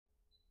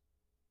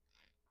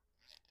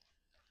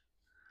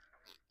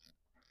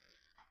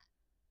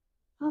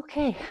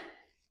Okay,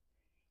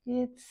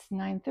 it's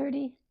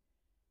 9:30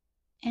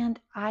 and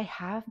I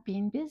have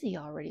been busy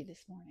already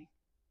this morning.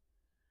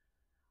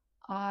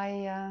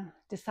 I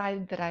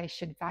decided that I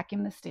should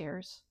vacuum the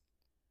stairs.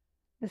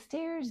 The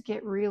stairs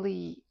get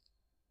really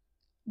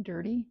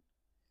dirty.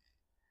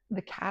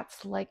 The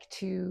cats like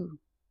to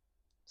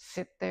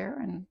sit there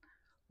and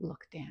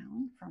look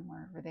down from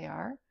wherever they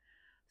are.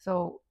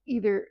 So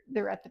either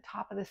they're at the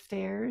top of the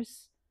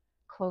stairs,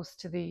 close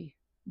to the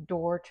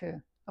door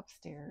to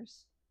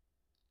upstairs.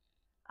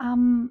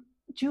 Um,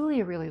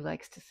 Julia really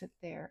likes to sit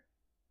there.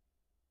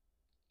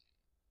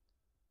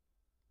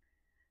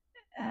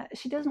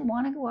 She doesn't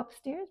want to go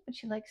upstairs, but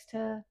she likes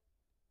to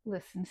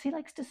listen. She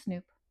likes to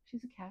snoop.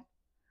 She's a cat.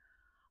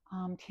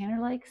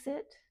 Tanner likes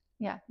it.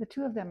 Yeah, the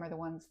two of them are the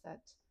ones that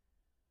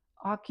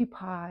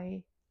occupy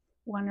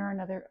one or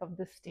another of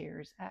the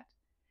stairs at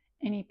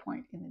any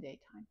point in the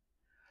daytime.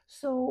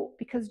 So,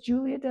 because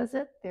Julia does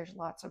it, there's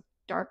lots of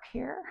dark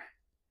hair.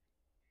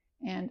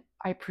 And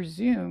I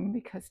presume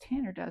because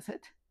Tanner does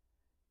it,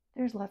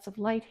 there's lots of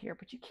light hair,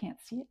 but you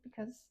can't see it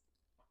because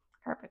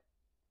carpet.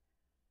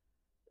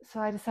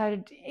 So I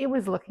decided it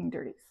was looking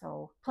dirty.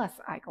 So, plus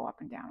I go up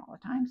and down all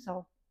the time.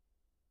 So,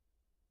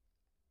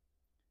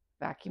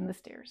 vacuum the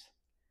stairs.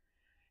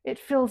 It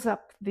fills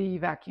up the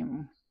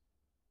vacuum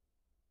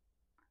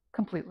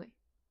completely.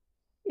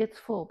 It's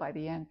full by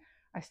the end.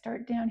 I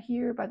start down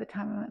here. By the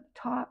time I'm at the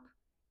top,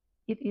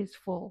 it is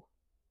full.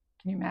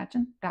 Can you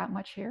imagine that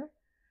much hair?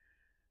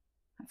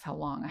 That's how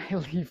long I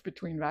leave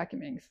between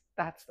vacuumings.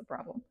 That's the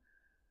problem.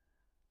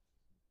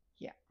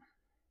 Yeah.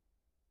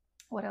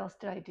 What else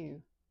did I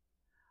do?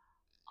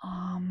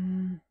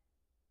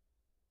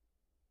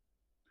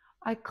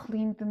 I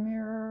cleaned the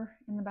mirror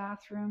in the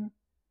bathroom.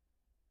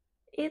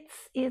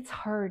 It's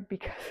hard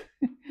because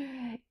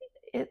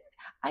it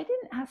I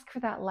didn't ask for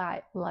that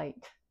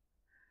light.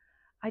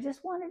 I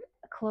just wanted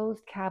a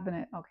closed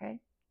cabinet,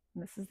 okay?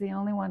 And this is the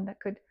only one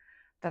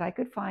that I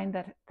could find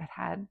that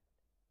had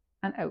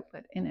an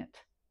outlet in it.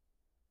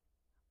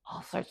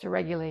 All sorts of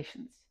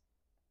regulations.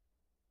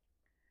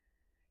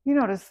 You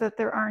notice that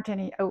there aren't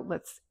any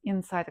outlets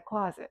inside the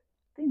closet.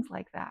 Things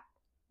like that.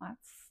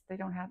 They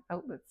don't have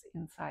outlets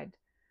inside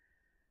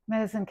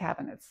medicine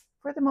cabinets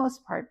for the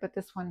most part, but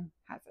this one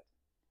has it.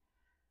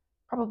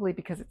 Probably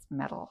because it's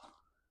metal.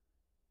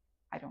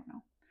 I don't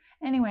know.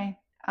 Anyway,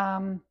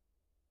 but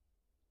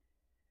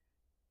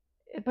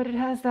it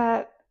has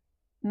that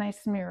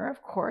nice mirror,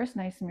 of course,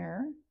 nice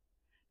mirror.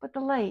 But the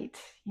light,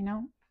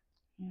 yeah,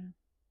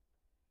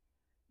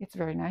 it's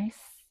very nice.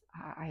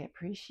 I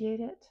appreciate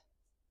it.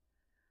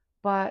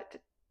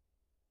 But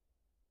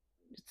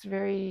it's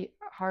very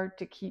hard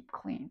to keep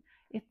clean.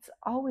 It's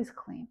always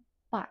clean,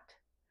 but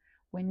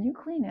when you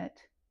clean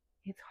it,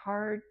 it's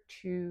hard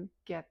to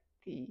get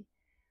the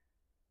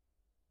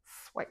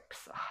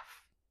swipes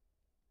off,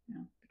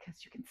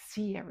 because you can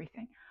see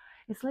everything.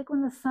 It's like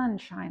when the sun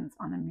shines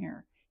on a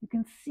mirror. You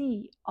can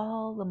see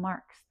all the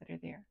marks that are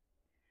there.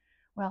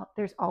 Well,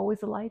 there's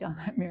always a light on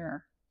that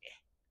mirror.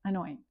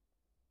 Annoying.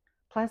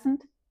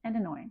 Pleasant and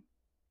annoying.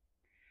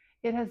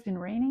 It has been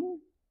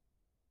raining.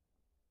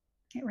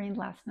 It rained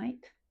last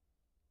night.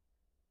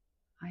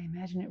 I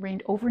imagine it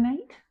rained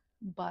overnight,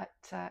 but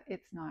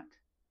it's not.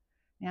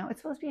 Now,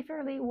 it's supposed to be a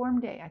fairly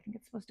warm day. I think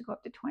it's supposed to go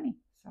up to 20.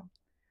 So,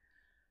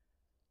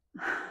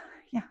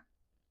 yeah.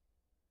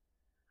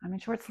 I'm in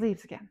short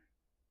sleeves again.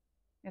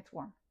 It's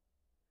warm.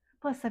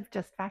 Plus, I've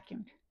just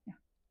vacuumed. Yeah.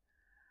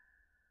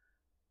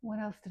 What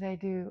else did I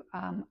do?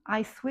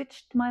 I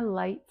switched my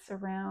lights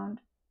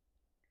around.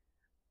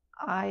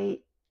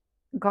 I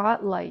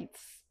got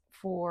lights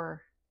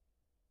for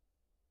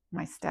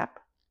my step,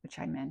 which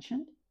I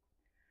mentioned.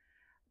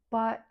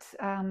 But,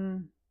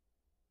 of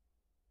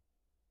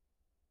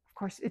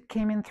course, it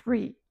came in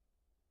 3.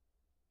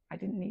 I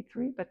didn't need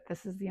 3, but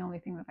this is the only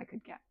thing that I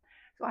could get.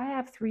 So I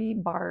have 3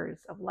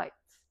 bars of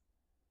lights.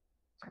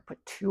 So I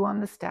put 2 on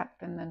the step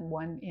and then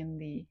 1 in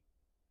the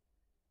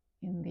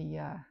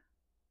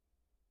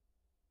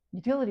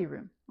utility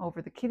room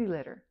over the kitty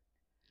litter.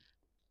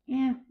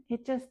 Yeah,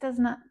 it just does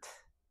not.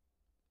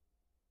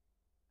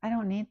 I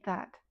don't need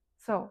that.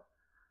 So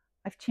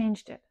I've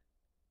changed it.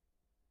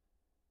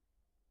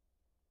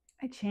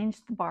 I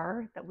changed the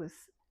bar that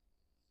was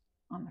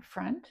on the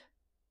front,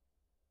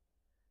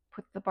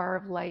 put the bar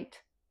of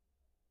light,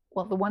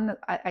 well, the one that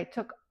I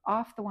took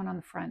off the one on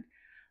the front,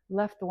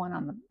 left the one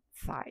on the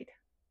side.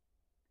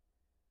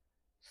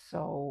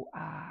 So,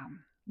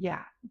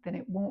 yeah, then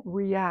it won't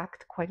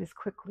react quite as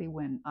quickly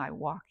when I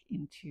walk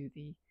into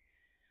the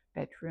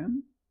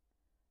bedroom,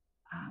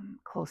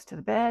 close to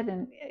the bed,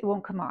 and it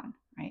won't come on,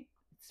 right?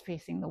 It's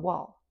facing the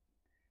wall.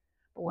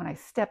 But when I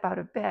step out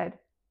of bed,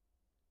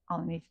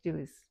 all I need to do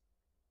is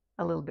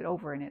a little bit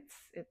over and it's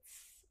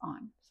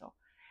on. So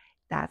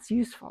that's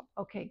useful.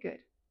 Okay, good.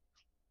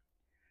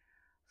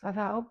 So I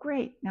thought, oh,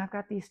 great. Now I've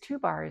got these 2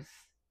 bars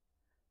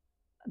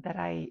that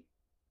I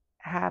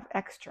have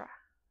extra,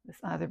 this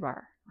other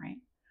bar, right?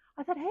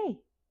 I thought, hey,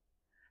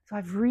 so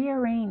I've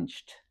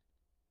rearranged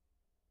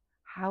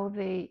how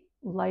they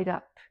light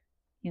up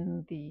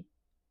in the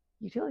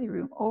utility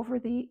room over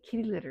the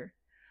kitty litter,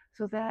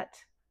 so that,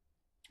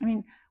 I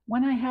mean,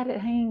 when I had it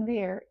hanging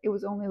there, it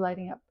was only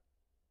lighting up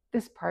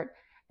this part,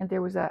 and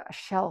there was a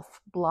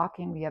shelf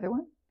blocking the other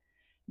one.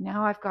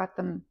 Now I've got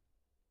them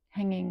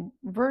hanging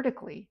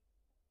vertically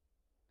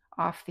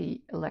off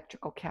the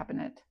electrical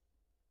cabinet,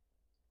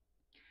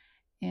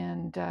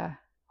 and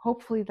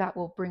hopefully that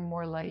will bring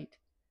more light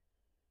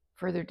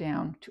further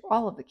down to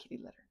all of the kitty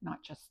litter,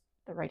 not just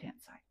the right-hand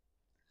side.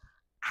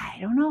 I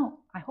don't know.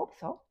 I hope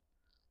so.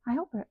 I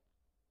hope it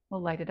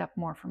will light it up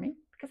more for me,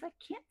 because I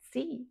can't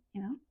see,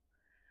 you know,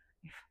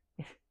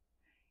 if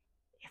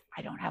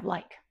I don't have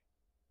light.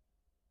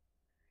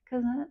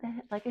 Because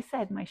like I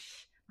said, my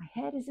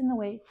head is in the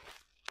way.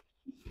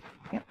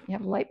 Yep, you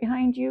have light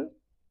behind you.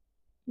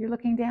 You're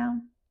looking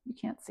down. You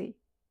can't see,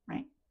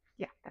 right?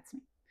 Yeah, that's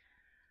me.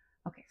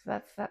 Okay,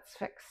 so that's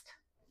fixed.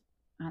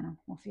 I don't know.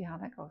 We'll see how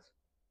that goes.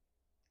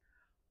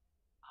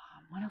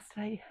 What else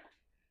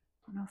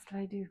did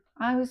I do?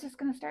 I was just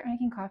going to start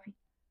making coffee.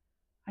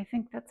 I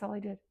think that's all I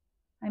did.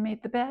 I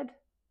made the bed.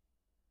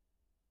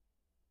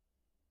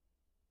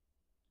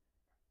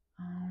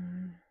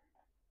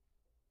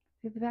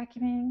 Did the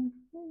vacuuming.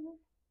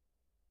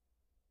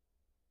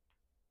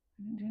 I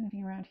didn't do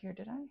anything around here,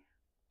 did I? I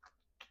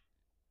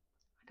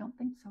don't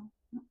think so.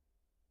 No,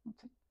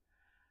 that's it.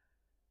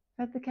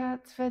 Fed the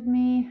cats, fed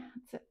me.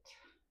 That's it.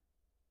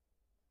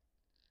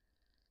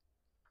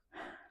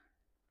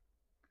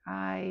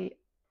 I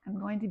am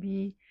going to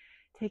be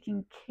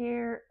taking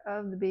care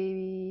of the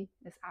baby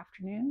this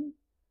afternoon.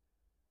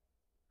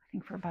 I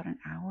think for about an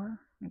hour,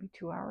 maybe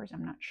 2 hours.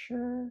 I'm not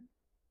sure.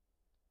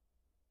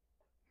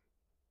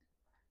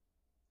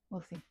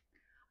 We'll see.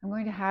 I'm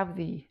going to have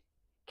the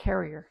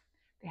carrier.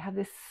 They have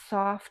this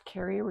soft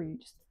carrier where you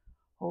just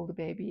hold the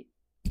baby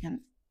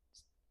and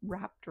it's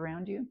wrapped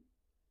around you.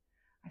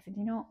 I said,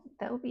 you know,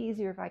 that would be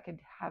easier if I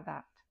could have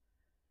that,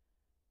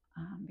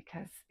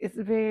 because it's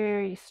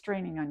very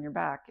straining on your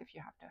back if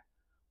you have to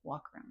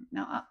walk around.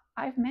 Now,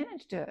 I've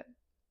managed to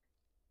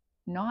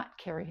not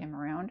carry him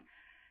around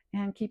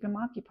and keep him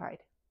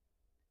occupied,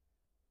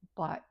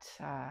 but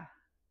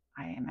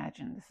I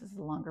imagine this is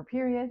a longer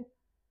period,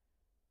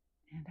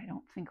 and I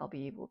don't think I'll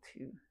be able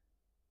to.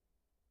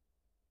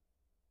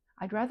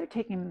 I'd rather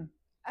take him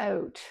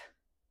out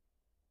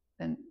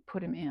than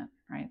put him in,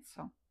 right?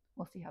 So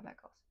we'll see how that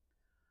goes.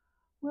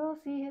 We'll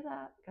see how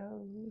that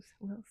goes.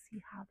 We'll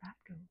see how that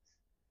goes.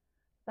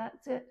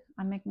 That's it.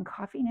 I'm making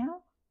coffee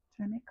now.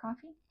 Did I make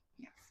coffee?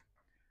 Yes.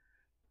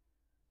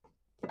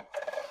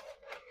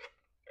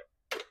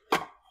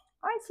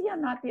 I see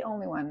I'm not the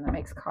only one that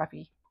makes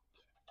coffee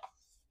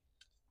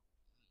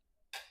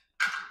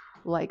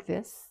like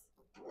this,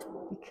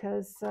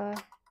 because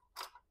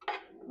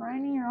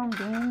grinding your own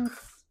beans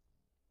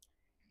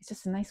is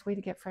just a nice way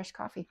to get fresh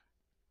coffee.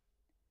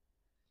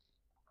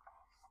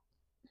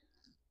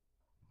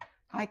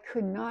 I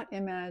could not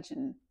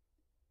imagine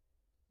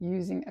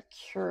using a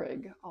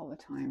Keurig all the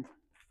time.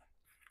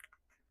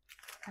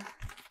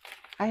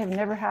 I have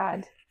never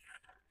had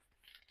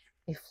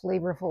a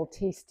flavorful,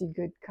 tasty,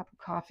 good cup of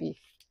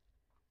coffee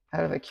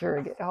out of a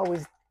Keurig. It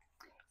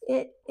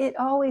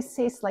always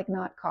tastes like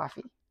not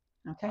coffee.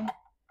 Okay,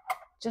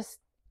 just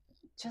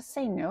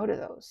say no to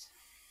those.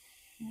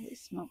 Holy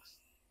smokes!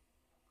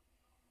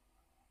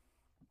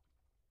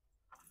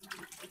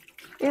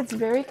 It's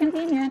very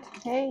convenient.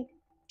 Hey.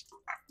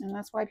 And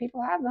that's why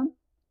people have them.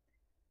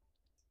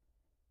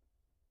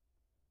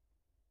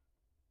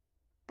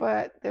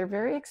 But they're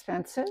very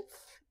expensive,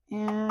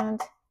 and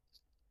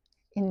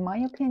in my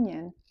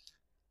opinion,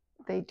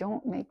 they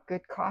don't make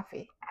good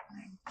coffee.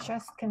 They're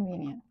just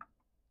convenient.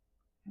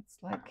 It's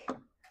like,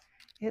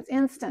 it's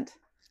instant.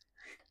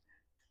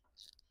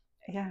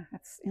 Yeah,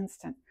 it's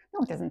instant.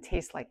 No, it doesn't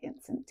taste like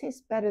instant. It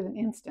tastes better than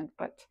instant,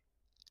 but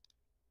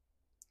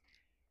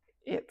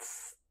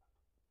it's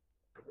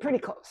pretty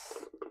close.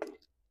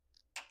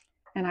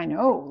 And I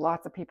know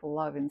lots of people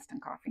love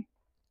instant coffee.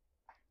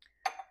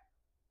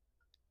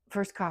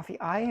 First coffee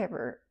I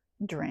ever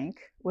drank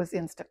was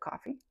instant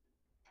coffee.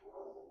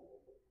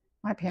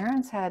 My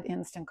parents had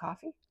instant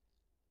coffee.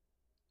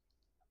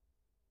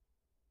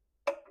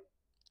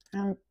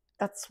 And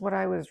that's what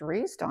I was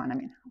raised on. I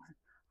mean,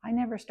 I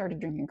never started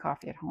drinking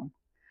coffee at home.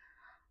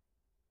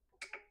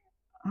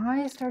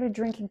 I started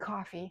drinking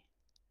coffee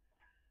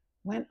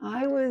when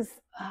I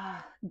was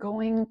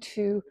going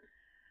to,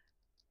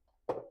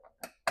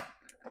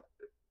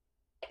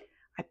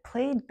 I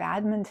played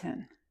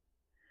badminton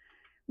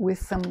with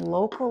some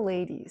local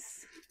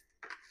ladies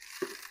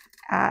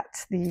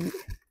at the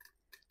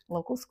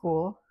local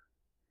school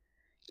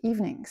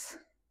evenings.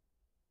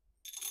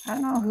 I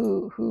don't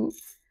know who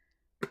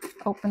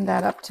opened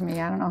that up to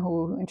me. I don't know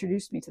who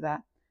introduced me to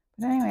that.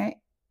 But anyway,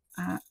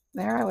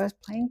 there I was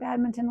playing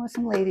badminton with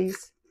some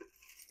ladies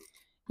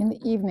in the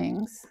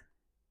evenings.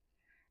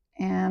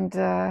 And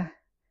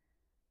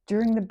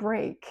during the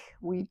break,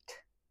 we'd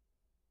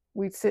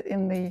sit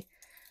in the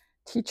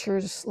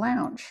teacher's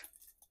lounge.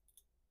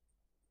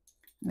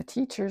 And the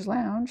teacher's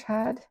lounge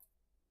had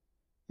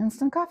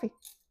instant coffee.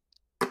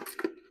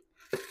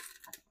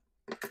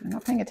 I'm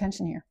not paying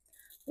attention here.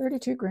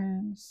 32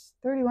 grams,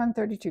 31,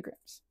 32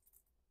 grams.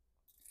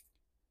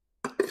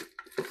 And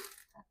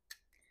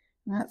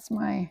that's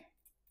my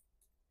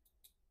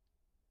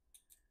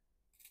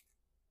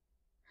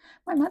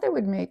mother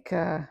would make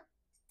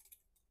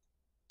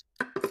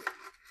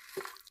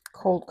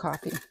cold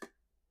coffee,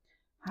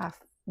 half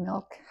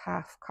milk,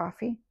 half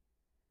coffee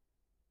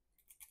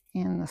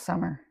in the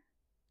summer.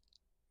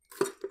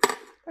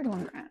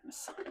 31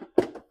 grams.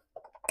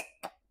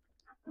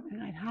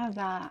 And I'd have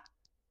that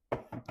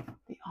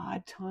the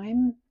odd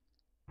time.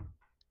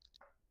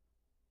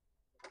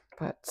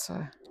 But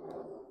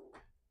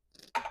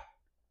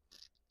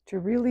to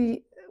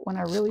really, when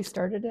I really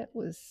started it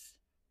was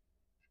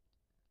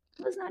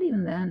not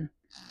even then.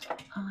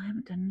 Oh, I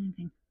haven't done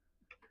anything.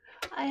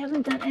 I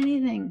haven't done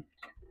anything.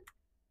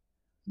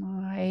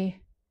 My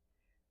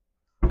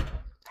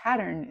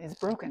pattern is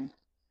broken.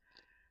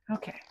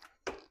 Okay.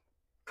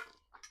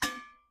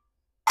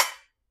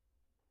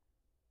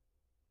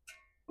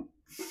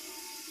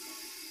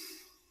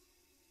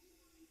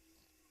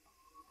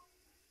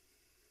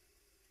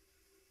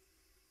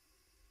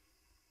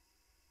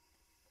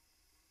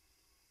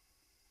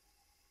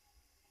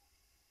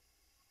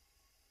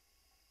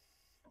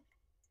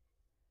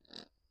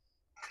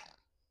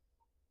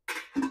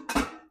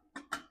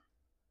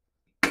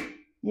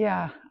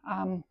 Yeah,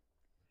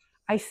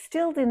 I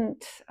still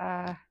didn't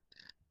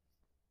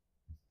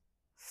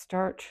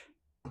start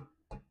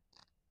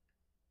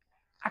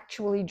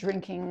actually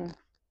drinking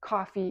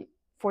coffee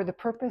for the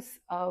purpose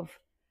of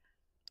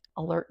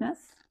alertness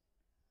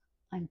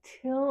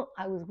until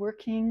I was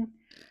working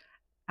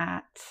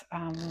at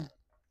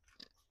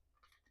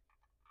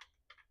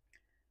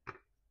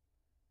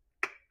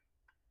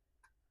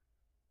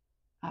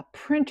a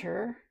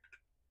printer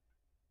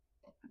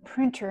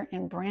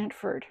in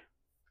Brantford.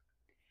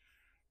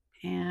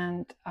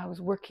 And I was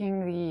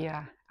working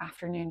the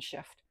afternoon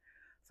shift.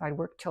 So I'd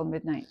work till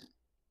midnight.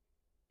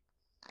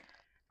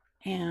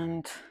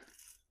 And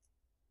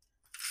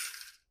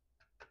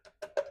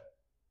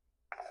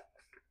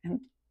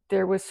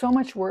there was so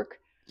much work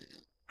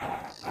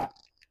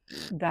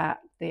that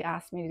they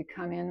asked me to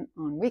come in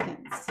on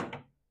weekends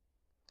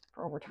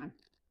for overtime.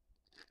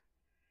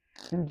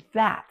 And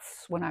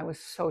that's when I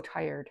was so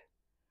tired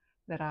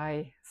that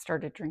I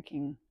started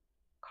drinking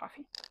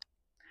coffee.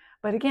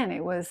 But again,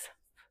 it was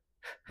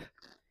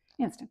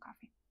instant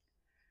coffee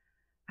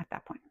at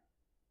that point.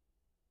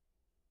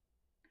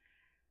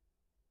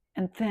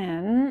 And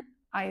then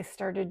I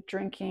started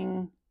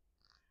drinking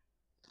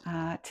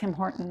Tim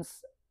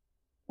Hortons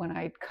when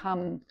I'd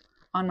come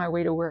on my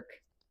way to work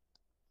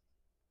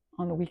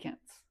on the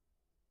weekends.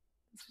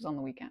 This was on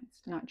the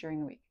weekends, not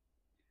during the week.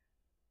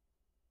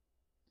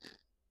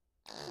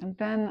 And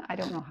then I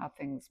don't know how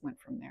things went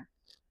from there.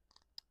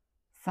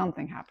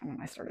 Something happened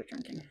and I started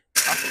drinking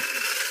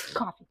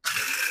coffee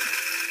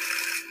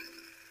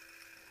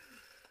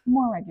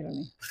more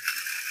regularly.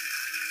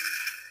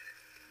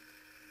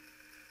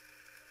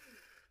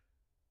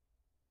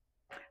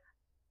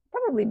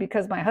 Probably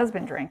because my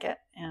husband drank it,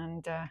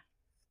 and that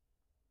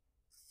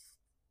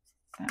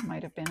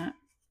might have been it.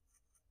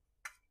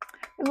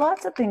 There's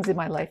lots of things in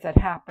my life that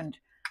happened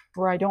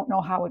where I don't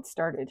know how it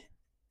started.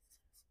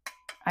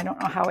 I don't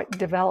know how it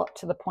developed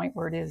to the point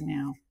where it is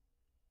now.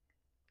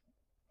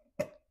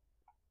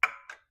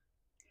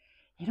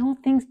 You know,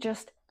 things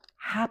just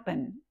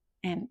happen,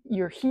 and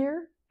you're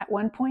here at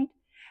one point,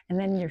 and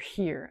then you're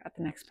here at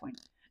the next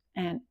point,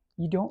 and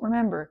you don't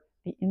remember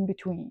the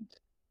in-between.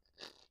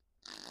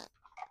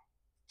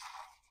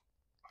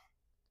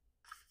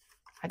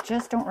 I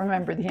just don't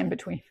remember the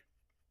in-between.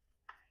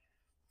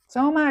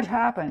 So much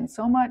happened.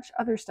 So much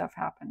other stuff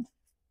happened.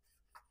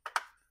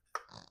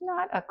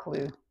 Not a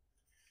clue.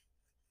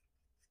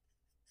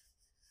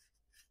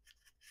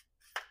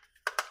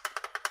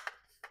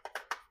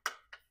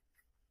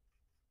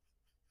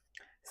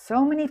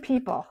 So many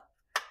people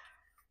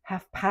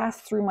have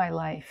passed through my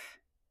life.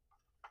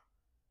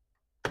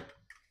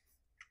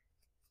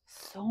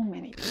 So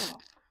many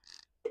people.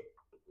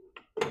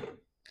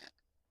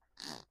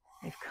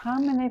 They've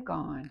come and they've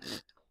gone.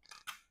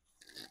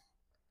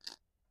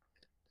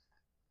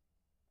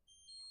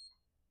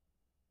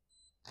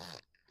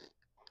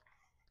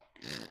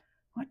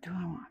 What do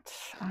I want?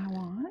 I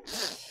want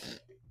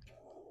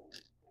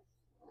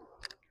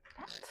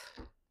that.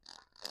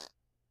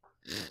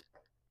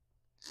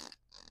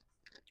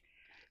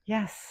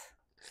 Yes,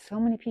 so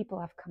many people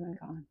have come and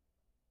gone.